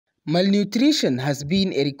Malnutrition has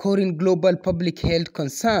been a recurring global public health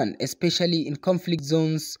concern, especially in conflict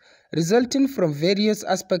zones, resulting from various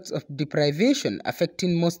aspects of deprivation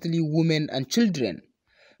affecting mostly women and children.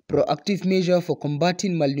 Proactive measures for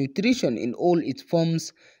combating malnutrition in all its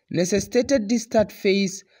forms necessitated this third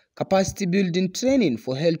phase capacity building training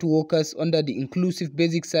for health workers under the Inclusive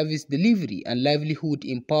Basic Service Delivery and Livelihood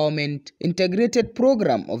Empowerment Integrated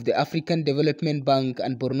Program of the African Development Bank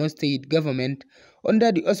and Borno State Government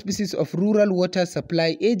under the auspices of Rural Water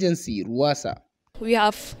Supply Agency, RWASA. We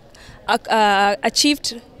have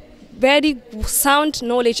achieved very sound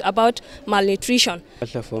knowledge about malnutrition.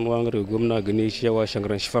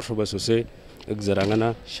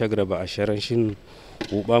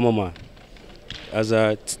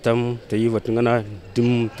 Aza tam tayi watungana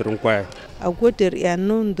dum trunkwaya agoder ya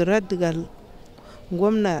non dradigal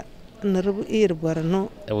gwamna narbu ir Borno.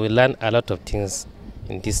 We learn a lot of things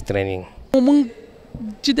in this training. Mun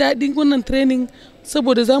ji dadin wannan training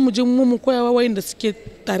saboda zamu je mu koyawa wayanda suke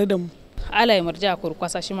tare da mu. Alai marja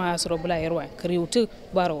kurkwasa shi ma asro bula yarwa kriutu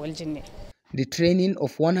baro waljinne. The training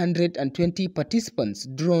of 120 participants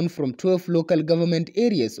drawn from 12 local government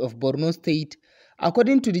areas of Borno State,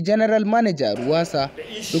 according to the General Manager, RWASA,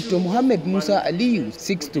 Dr. Mohammed Musa Aliyu,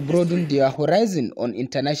 seeks to broaden their horizon on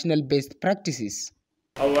international best practices.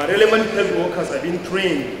 Our relevant health workers are being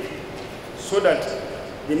trained so that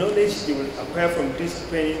the knowledge they will acquire from this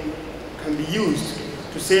training can be used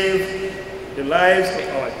to save the lives of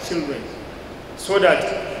our children, so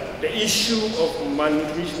that the issue of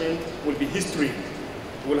malnutrition will be history.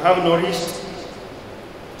 We will have nourished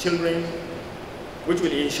children, which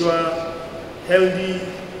will ensure healthy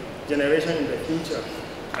generation in the future.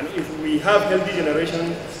 And if we have healthy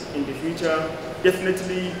generations in the future,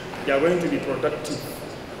 definitely they are going to be productive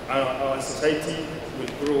and our society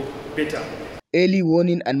will grow better. Early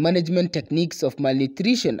warning and management techniques of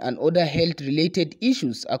malnutrition and other health-related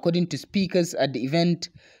issues, according to speakers at the event,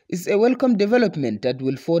 is a welcome development that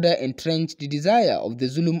will further entrench the desire of the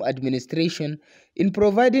Zulum administration in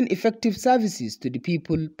providing effective services to the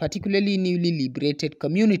people, particularly newly liberated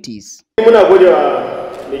communities. Muna gode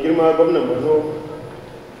wa mai girma gwamnan Borno,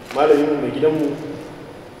 malamin mai gidanmu,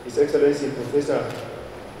 His Excellency Professor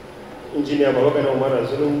Engineer Babagana Umaru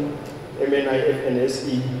Zulum,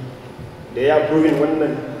 MNIFNSE, da ya approving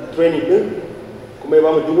wannan training din, kuma ya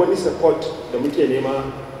bamu duk wani support da muke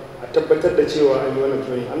nema a tabbatar da cewa an yi wannan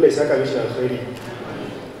training. Allah ya saka mishi alkhairi.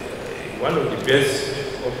 One of the best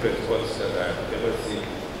open courses that I have ever seen,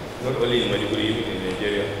 not only in Maiduguri, even in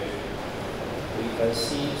Nigeria. We can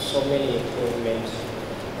see so many improvements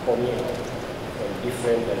coming from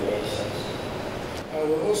different dimensions. I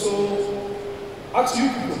will also ask you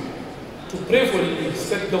people to pray for the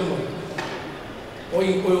state government or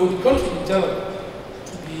the country in general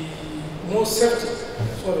to be more safety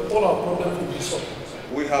so that all our problems will be solved.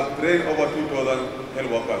 We have trained over 2,000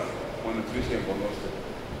 health workers on nutrition for most.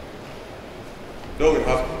 Though we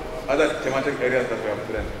have other thematic areas that we have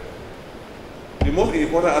trained. The most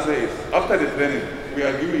important aspect is, after the training, we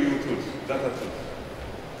are giving you tools, data tools.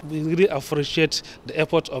 We really appreciate the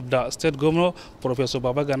effort of the State Governor, Professor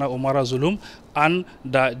Babagana Umaru Zulum, and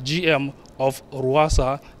the GM of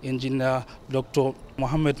RWASA, Engineer Dr.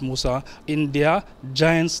 Mohammed Musa, in their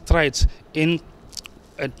giant strides in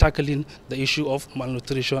tackling the issue of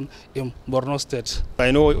malnutrition in Borno State. I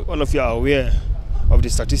know all of you are aware of the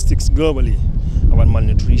statistics globally about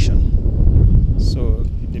malnutrition. So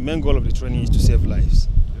the main goal of the training is to save lives.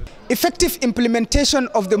 Effective implementation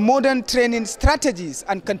of the modern training strategies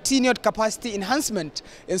and continued capacity enhancement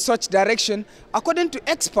in such direction, according to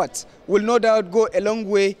experts, will no doubt go a long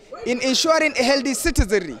way in ensuring a healthy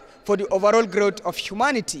citizenry for the overall growth of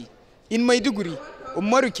humanity. In Maiduguri,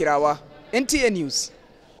 Umaru Kirawa, NTA News.